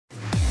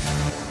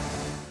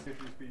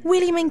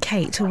William and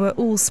Kate were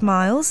all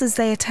smiles as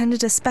they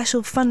attended a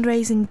special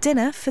fundraising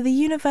dinner for the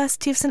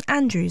University of St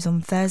Andrews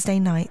on Thursday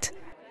night.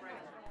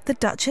 The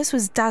Duchess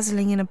was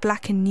dazzling in a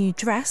black and new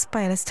dress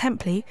by Alice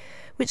Temperley,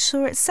 which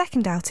saw its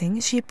second outing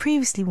as she had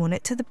previously worn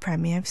it to the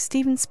premiere of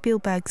Steven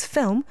Spielberg's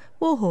film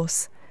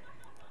Warhorse.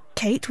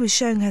 Kate was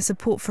showing her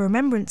support for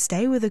Remembrance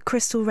Day with a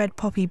crystal red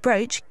poppy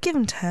brooch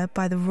given to her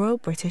by the Royal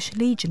British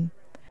Legion.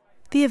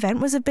 The event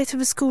was a bit of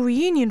a school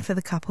reunion for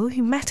the couple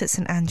who met at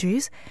St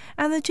Andrews,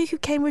 and the Duke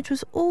of Cambridge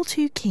was all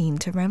too keen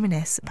to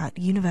reminisce about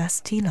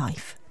university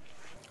life.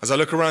 As I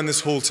look around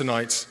this hall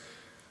tonight,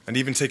 and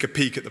even take a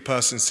peek at the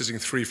person sitting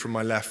 3 from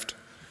my left,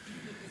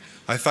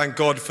 I thank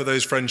God for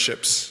those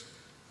friendships,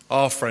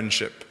 our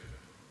friendship,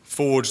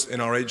 forged in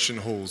our ancient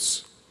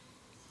halls.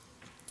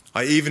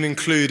 I even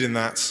include in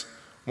that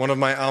one of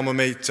my alma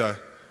mater,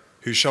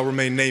 who shall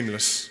remain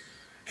nameless,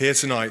 here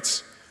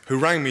tonight, who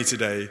rang me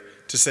today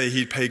to say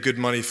he'd pay good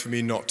money for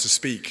me not to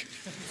speak.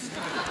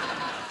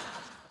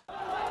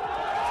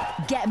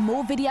 Get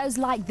more videos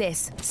like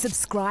this.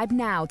 Subscribe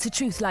now to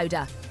Truth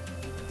Loader,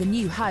 the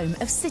new home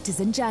of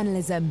citizen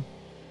journalism.